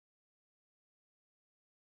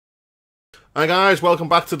Hi guys, welcome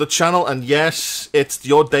back to the channel, and yes, it's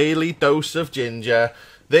your daily dose of Jinjer.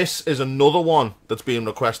 This is another one that's been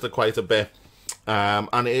requested quite a bit,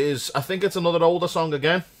 and it is, I think it's another older song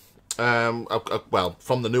again. Well,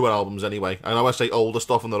 from the newer albums anyway. I know I say older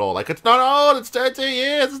stuff and they're all like, it's not old, it's 30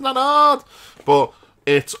 years, it's not old, but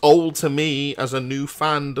it's old to me as a new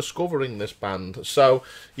fan discovering this band. So,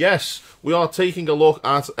 yes, we are taking a look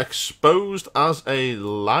at Exposed as a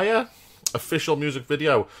Liar, official music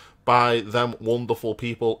video by them wonderful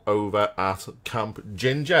people over at Camp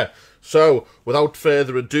Jinjer. So, without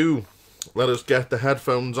further ado, let us get the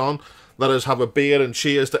headphones on. Let us have a beer and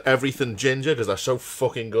cheers to everything Jinjer, because they're so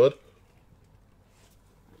fucking good.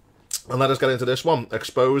 And let us get into this one,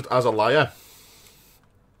 Exposed as a Liar.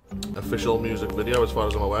 Official music video, as far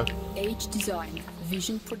as I'm aware. H Design,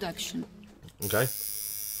 Vision Production. Okay.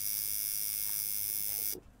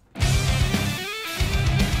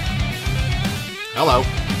 Hello.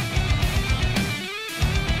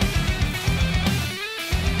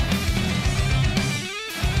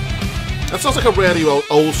 That sounds like a really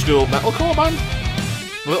old school metalcore band.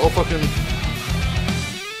 A little fucking...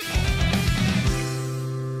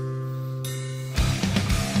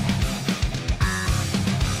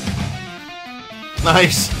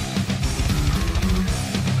 Nice.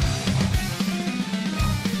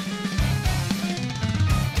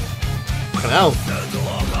 Fucking hell.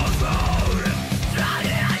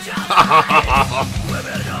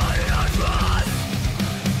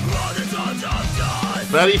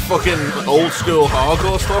 Very fucking old school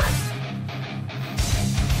hardcore stuff.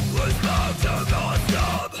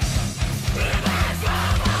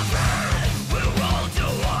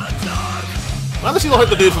 Man, this is like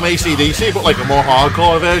the dude from AC/DC, but like a more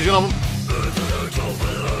hardcore version of him.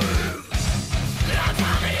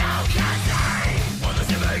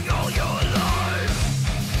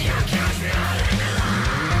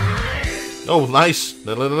 Oh, nice.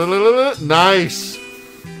 Nice.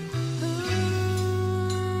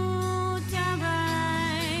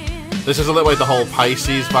 This is a little like the whole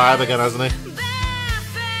Pisces vibe again, hasn't it?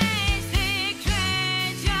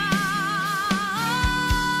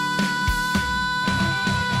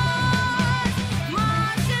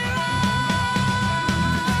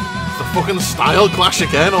 It's the fucking style clash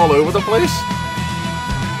again all over the place.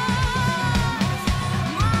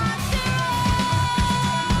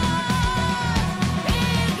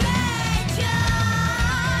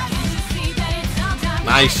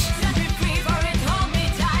 Nice.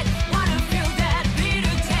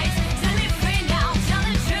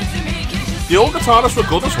 The old guitarists were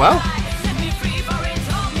good as well.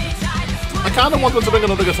 I kind of want them to bring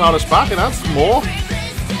another guitarist back and add some more.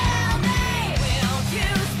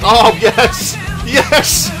 Oh, yes!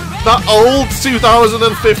 Yes! That old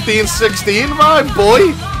 2015-16 vibe,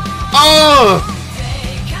 boy! Oh!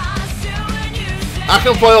 I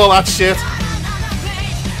can play all that shit.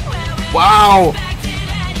 Wow!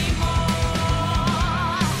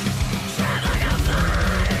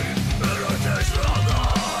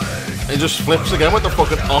 It just flips again with the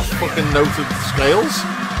fucking off fucking noted scales.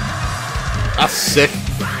 That's sick.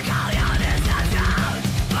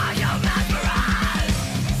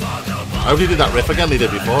 I hope he did that riff again he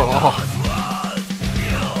did before. Oh.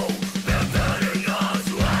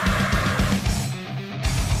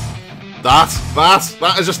 That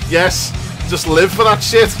is just, yes. Just live for that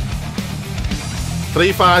shit.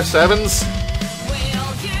 3-5-7s.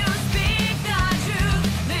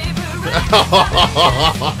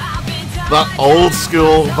 That old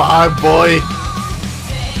school vibe, boy.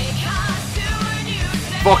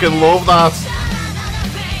 Fucking love that.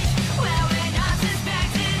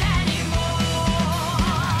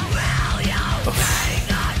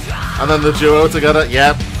 And then the duo together,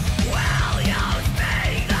 yep.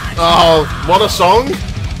 Oh, what a song!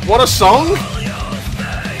 What a song!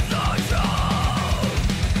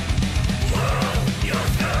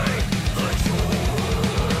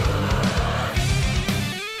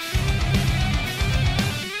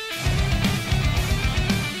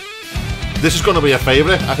 This is going to be a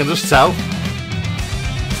favourite, I can just tell.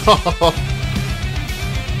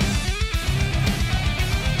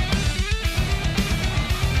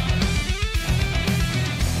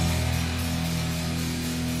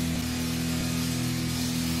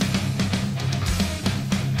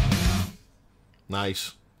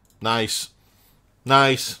 Nice. Nice.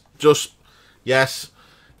 Nice. Just, yes.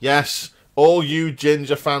 Yes. All you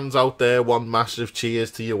Jinjer fans out there, one massive cheers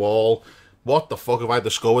to you all. What the fuck have I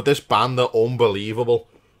discovered? This band, they're unbelievable.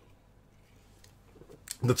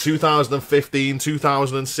 The 2015,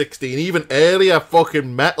 2016, even earlier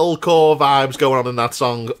fucking metalcore vibes going on in that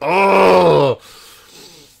song. Oh!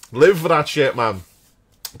 Live for that shit, man.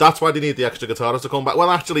 That's why they need the extra guitarists to come back. Well,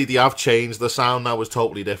 actually, they have changed. The sound now is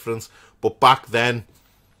totally different. But back then,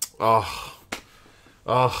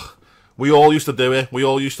 we all used to do it. We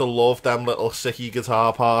all used to love them little sicky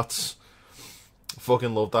guitar parts.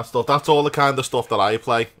 Fucking love that stuff. That's all the kind of stuff that I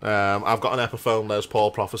play. I've got an Epiphone Les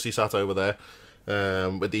Paul Prophecy sat over there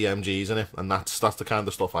with the EMGs in it, and that's the kind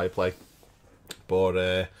of stuff I play.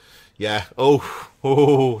 But yeah,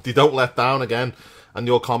 they don't let down again. And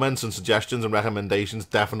your comments and suggestions and recommendations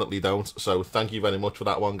definitely don't. So thank you very much for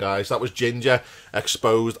that one, guys. That was Jinjer,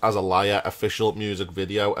 Exposed as a Liar, official music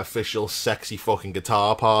video, official sexy fucking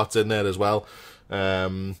guitar parts in there as well.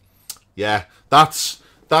 Yeah, that's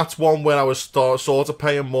one where I was sort of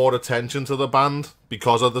paying more attention to the band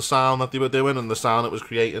because of the sound that they were doing and the sound it was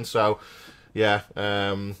creating. So yeah,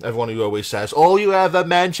 everyone who always says, all you ever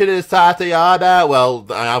mention is Tatiana. Well,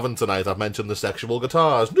 I haven't tonight. I've mentioned the sexual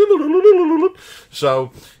guitars.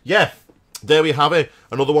 So, yeah, there we have it.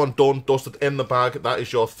 Another one done, dusted, in the bag. That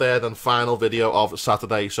is your third and final video of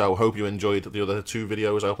Saturday. So, hope you enjoyed the other 2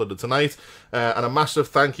 videos I uploaded tonight. And a massive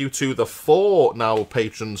thank you to the 4 now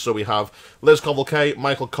patrons. So, we have Liz Covelcay,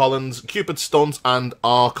 Michael Collins, Cupid Stunt, and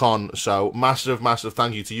Archon. So, massive, massive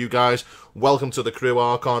thank you to you guys. Welcome to the crew,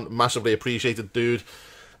 Archon. Massively appreciated, dude.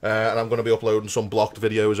 And I'm going to be uploading some blocked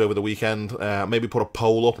videos over the weekend. Maybe put a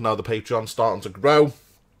poll up now the Patreon's starting to grow.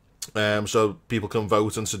 So people can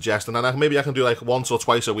vote and suggest, and then maybe I can do like once or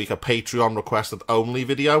twice a week a Patreon requested only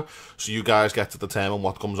video, so you guys get to determine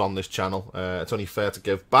what comes on this channel. It's only fair to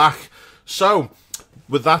give back. So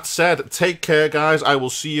with that said, take care, guys. I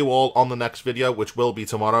will see you all on the next video, which will be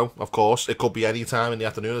tomorrow, of course. It could be any time in the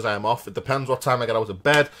afternoon as I am off. It depends what time I get out of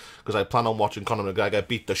bed, because I plan on watching Conor McGregor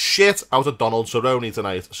beat the shit out of Donald Cerrone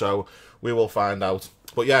tonight, so we will find out.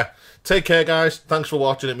 But yeah, take care, guys. Thanks for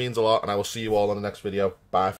watching. It means a lot, and I will see you all in the next video. Bye.